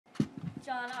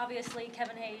John, obviously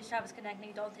Kevin Hayes, Travis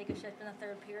Konechny don't take a shift in the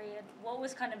third period. What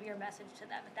was kind of your message to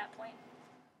them at that point?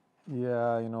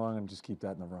 Yeah, I'm going to just keep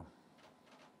that in the room.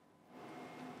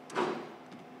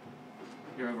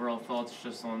 Your overall thoughts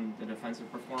just on the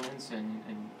defensive performance and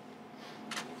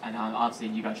obviously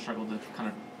you guys struggled to kind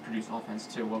of produce offense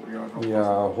too. What were your overall thoughts? Yeah,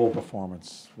 our whole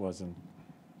performance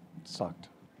sucked.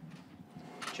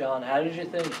 John, how did you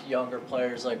think younger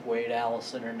players like Wade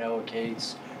Allison or Noah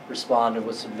Cates responded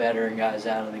with some veteran guys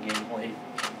out of the game late?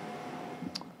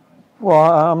 Well,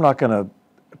 I'm not going to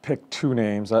pick two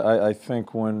names. I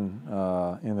think when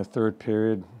in the third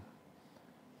period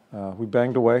we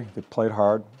banged away. They played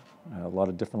hard, a lot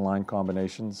of different line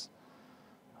combinations.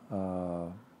 We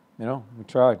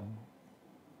tried.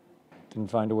 Didn't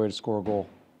find a way to score a goal.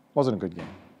 Wasn't a good game.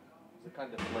 Is it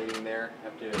kind of deflating there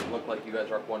after it looked like you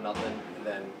guys are up 1-0, and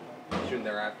then soon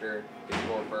thereafter they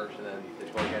score first, and then they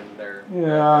score again there?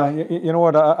 Yeah, you know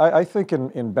what? I think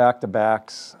in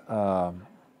back-to-backs, the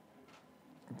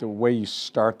way you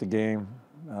start the game,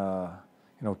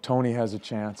 Tony has a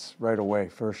chance right away,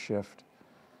 first shift,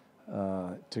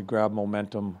 to grab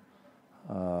momentum.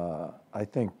 I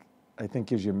think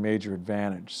gives you a major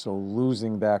advantage. So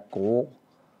losing that goal,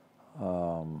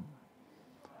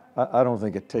 I don't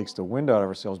think it takes the wind out of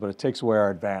ourselves, but it takes away our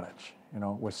advantage.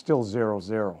 We're still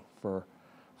 0-0 for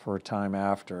a time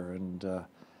after, and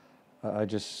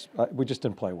we just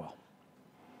didn't play well.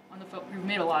 On the field, we've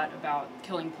made a lot about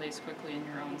killing plays quickly in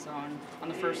your own zone. On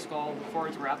the first goal, the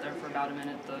forwards were out there for about a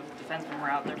minute. The defensemen were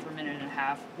out there for a minute and a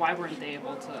half. Why weren't they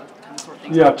able to kind of sort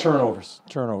things out? Yeah,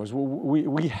 turnovers.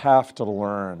 We have to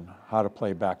learn how to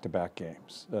play back-to-back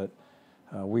games.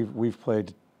 We've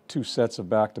played 2 sets of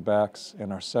back-to-backs.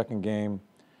 In our second game,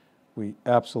 we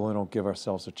absolutely don't give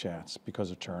ourselves a chance because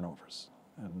of turnovers.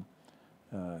 And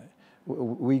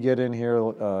we get in here,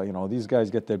 these guys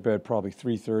get their bed probably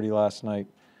 3:30 last night.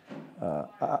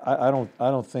 I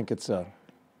don't think it's a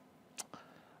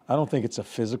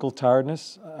physical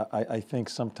tiredness. I think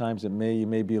sometimes you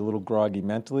may be a little groggy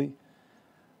mentally,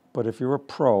 but if you're a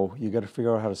pro, you got to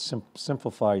figure out how to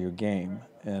simplify your game,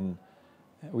 and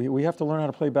we have to learn how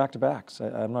to play back-to-backs.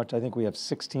 I think we have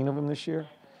 16 of them this year.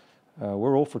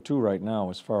 We're 0 for 2 right now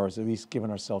as far as at least giving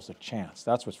ourselves a chance.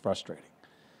 That's what's frustrating.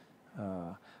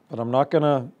 But I'm not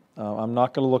gonna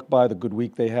look by the good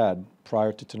week they had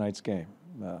prior to tonight's game.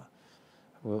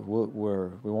 We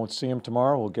won't see them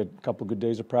tomorrow. We'll get a couple of good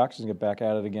days of practice and get back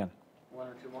at it again. 1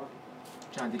 or 2 more.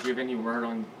 John, did you have any word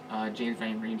on James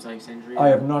Van Riemsdyk's injury? I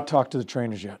have not talked to the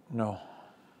trainers yet, no.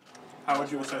 How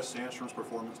would you assess Sandstrom's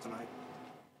performance tonight?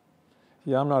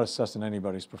 Yeah, I'm not assessing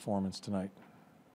anybody's performance tonight.